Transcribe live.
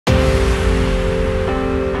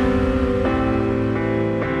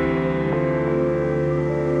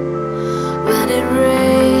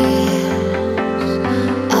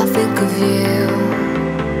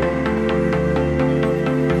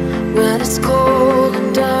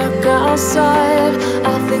outside,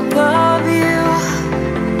 I think of you.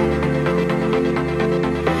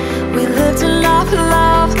 We lived a life of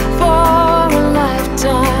love for a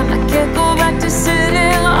lifetime. I can't go back to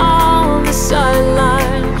sitting on the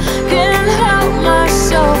sideline. Can't help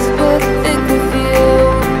myself but think of you.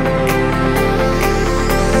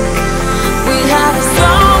 We had a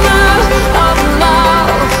summer of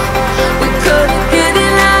love. We couldn't get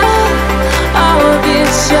enough of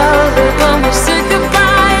each other. When we said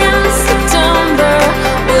goodbye in September,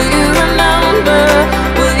 will you remember?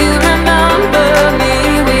 Will you remember me?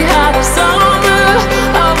 We had a summer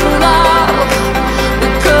of love. We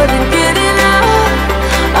couldn't get enough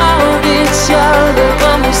of each other.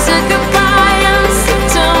 When we said goodbye in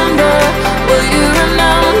September, will you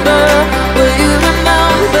remember? Will you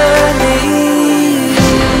remember me?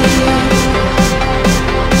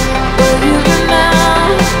 Will you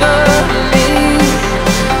remember me?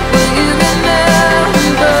 Will you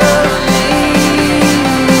remember me?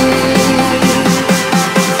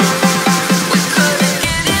 We couldn't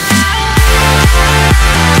get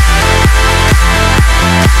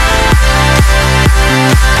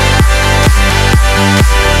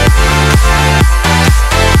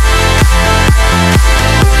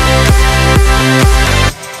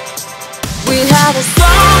We had a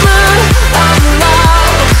summer of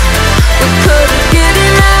love. We couldn't get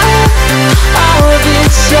enough of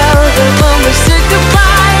each other. When we said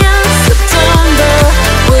goodbye in September,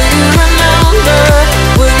 will you remember?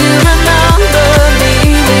 Will you remember me?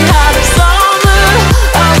 We had a summer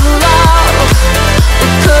of love. We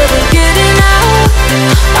couldn't get enough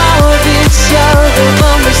of each other.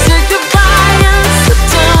 When we said goodbye in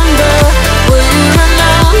September, will you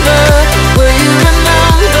remember? Will you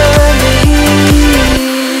remember me?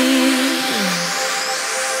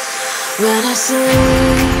 When I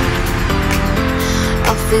sleep,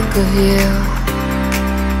 I'll think of you.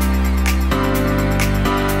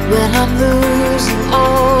 When I'm losing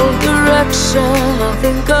all direction, I'll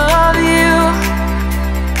think of you.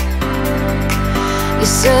 You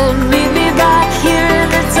said meet me back here in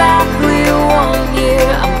exactly 1 year.